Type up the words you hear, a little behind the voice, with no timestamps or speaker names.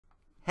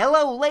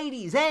Hello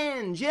ladies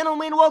and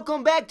gentlemen,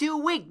 welcome back to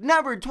week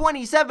number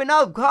 27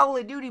 of Call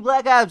of Duty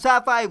Black Ops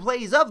Top 5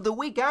 Plays of the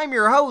Week. I'm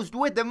your host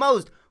with the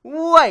most,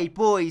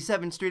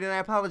 Whiteboy7thst, and I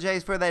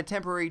apologize for that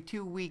temporary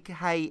 2-week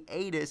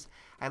hiatus.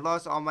 I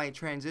lost all my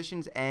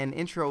transitions and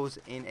intros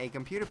in a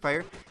computer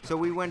fire, so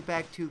we went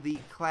back to the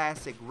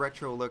classic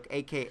retro look,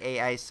 aka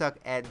I suck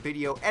at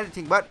video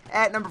editing. But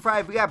at number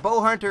 5, we got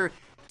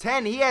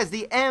Bowhunter10. He has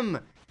the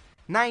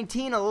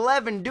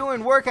M1911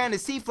 doing work on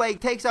his C-Flag,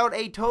 takes out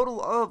a total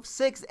of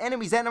 6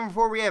 enemies. At number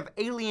 4, we have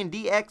Alien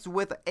DX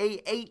with a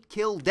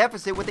 8-kill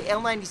deficit with the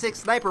L96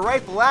 sniper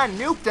rifle on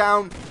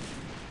Nuketown.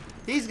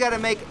 He's got to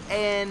make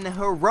an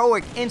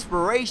heroic,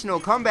 inspirational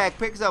comeback,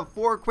 picks up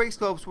 4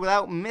 quickscopes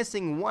without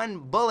missing 1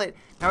 bullet.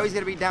 Now he's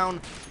going to be down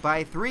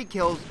by 3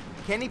 kills.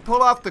 Can he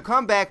pull off the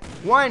comeback?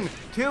 1,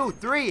 2,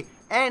 3,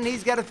 and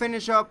he's got to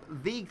finish up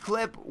the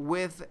clip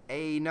with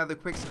another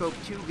quickscope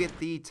to get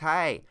the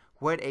tie.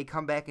 What a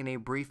comeback in a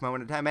brief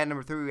moment of time. At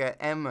number 3, we got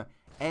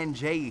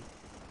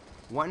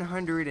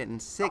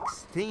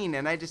MNJ116,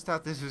 and I just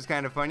thought this was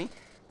kind of funny.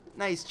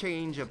 Nice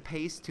change of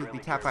pace to the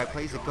top 5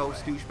 plays. A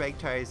ghost douchebag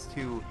tries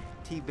to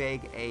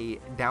teabag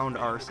a downed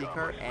RC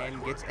car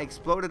and gets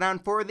exploded on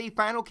for the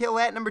final kill.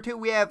 At number 2,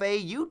 we have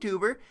a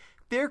YouTuber,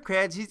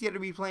 Fearcrads. He's going to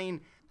be playing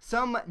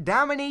some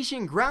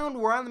domination ground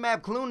war on the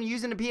map Cologne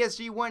using a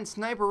PSG-1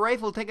 sniper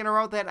rifle, taking a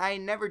route that I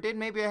never did.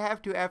 Maybe I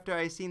have to after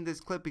I seen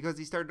this clip because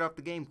he started off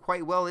the game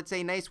quite well. It's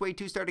a nice way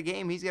to start a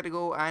game. He's got to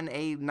go on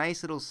a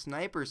nice little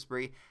sniper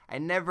spree. I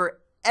never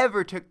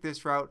ever took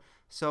this route,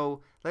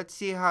 so let's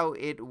see how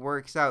it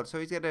works out. So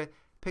he's got to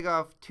pick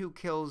off 2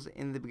 kills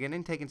in the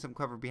beginning, taking some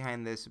cover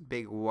behind this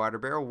big water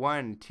barrel.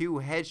 1,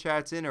 2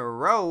 headshots in a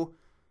row.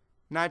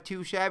 Not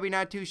too shabby,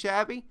 not too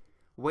shabby.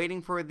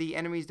 Waiting for the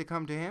enemies to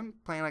come to him,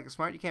 playing like a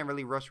smart. You can't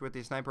really rush with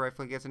the sniper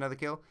rifle. He gets another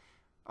kill.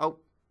 Oh,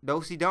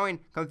 do-si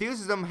doing,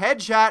 confuses him.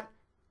 Headshot.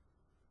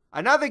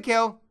 Another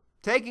kill.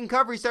 Taking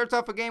cover. He starts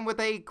off a game with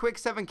a quick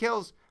 7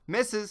 kills.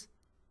 Misses.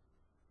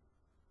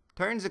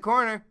 Turns the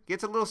corner.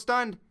 Gets a little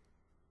stunned.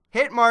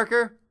 Hit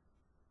marker.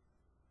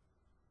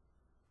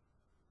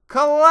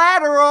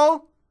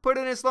 Collateral. Put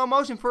it in slow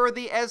motion for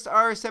the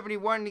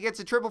SR-71. He gets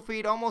a triple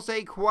feed, almost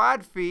a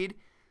quad feed.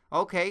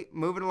 Okay,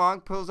 moving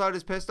along. Pulls out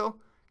his pistol.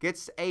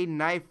 Gets a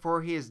knife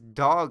for his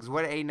dogs.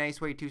 What a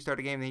nice way to start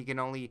a game that he can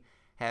only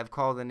have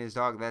called in his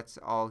dog. That's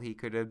all he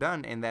could have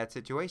done in that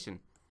situation.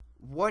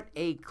 What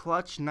a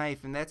clutch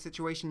knife. In that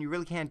situation, you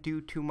really can't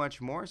do too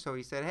much more. So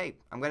he said, hey,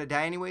 I'm going to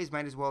die anyways.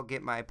 Might as well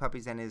get my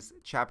puppies and his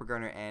chopper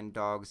gunner and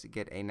dogs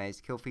get a nice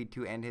kill feed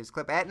to end his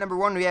clip. At number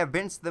 1, we have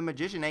Vince the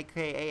Magician,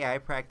 a.k.a. I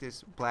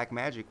practice black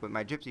magic with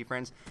my gypsy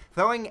friends,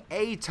 throwing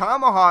a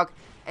tomahawk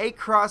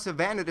across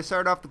Savannah to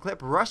start off the clip,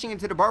 rushing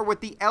into the bar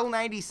with the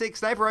L96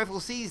 sniper rifle,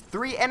 sees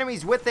 3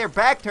 enemies with their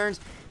back turns,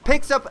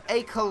 picks up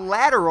a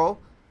collateral,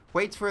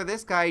 waits for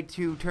this guy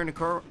to turn the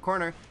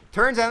corner,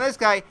 turns on this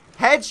guy,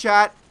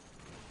 headshot,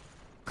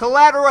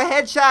 collateral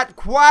headshot,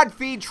 quad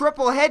feed,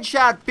 triple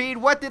headshot feed.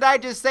 What did I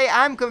just say?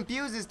 I'm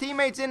confused. His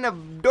teammates in the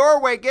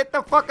doorway. Get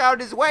the fuck out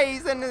his way.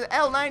 He's in the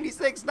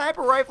L96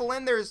 sniper rifle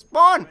in their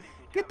spawn.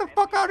 Get the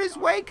fuck out his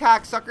way,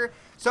 cocksucker.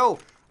 So,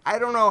 I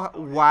don't know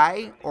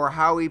why or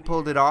how he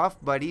pulled it off,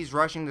 but he's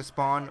rushing the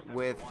spawn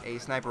with a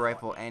sniper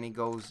rifle and he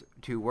goes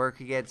to work.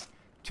 He gets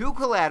 2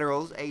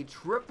 collaterals, a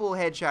triple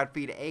headshot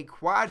feed, a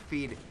quad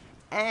feed,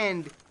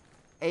 and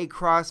a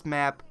cross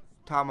map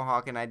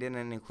tomahawk, and I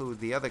didn't include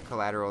the other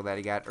collateral that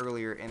he got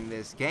earlier in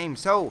this game.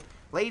 So,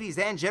 ladies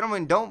and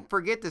gentlemen, don't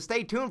forget to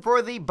stay tuned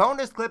for the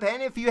bonus clip,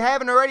 and if you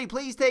haven't already,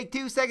 please take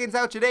 2 seconds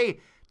out today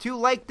to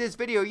like this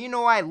video. You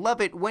know I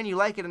love it when you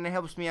like it, and it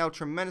helps me out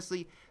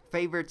tremendously.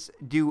 Favorites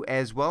do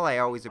as well. I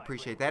always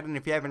appreciate that, and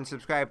if you haven't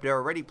subscribed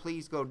already,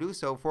 please go do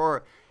so.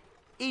 For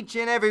each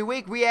and every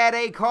week, we add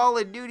a Call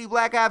of Duty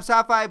Black Ops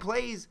Top 5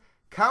 Plays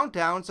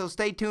countdown, so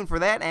stay tuned for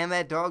that. And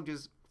that dog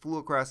just flew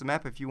across the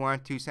map. If you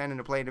want to send in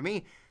a play to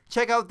me,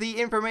 check out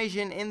the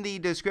information in the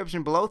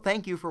description below.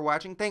 Thank you for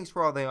watching. Thanks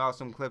for all the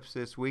awesome clips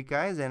this week,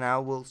 guys, and I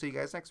will see you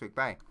guys next week.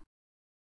 Bye.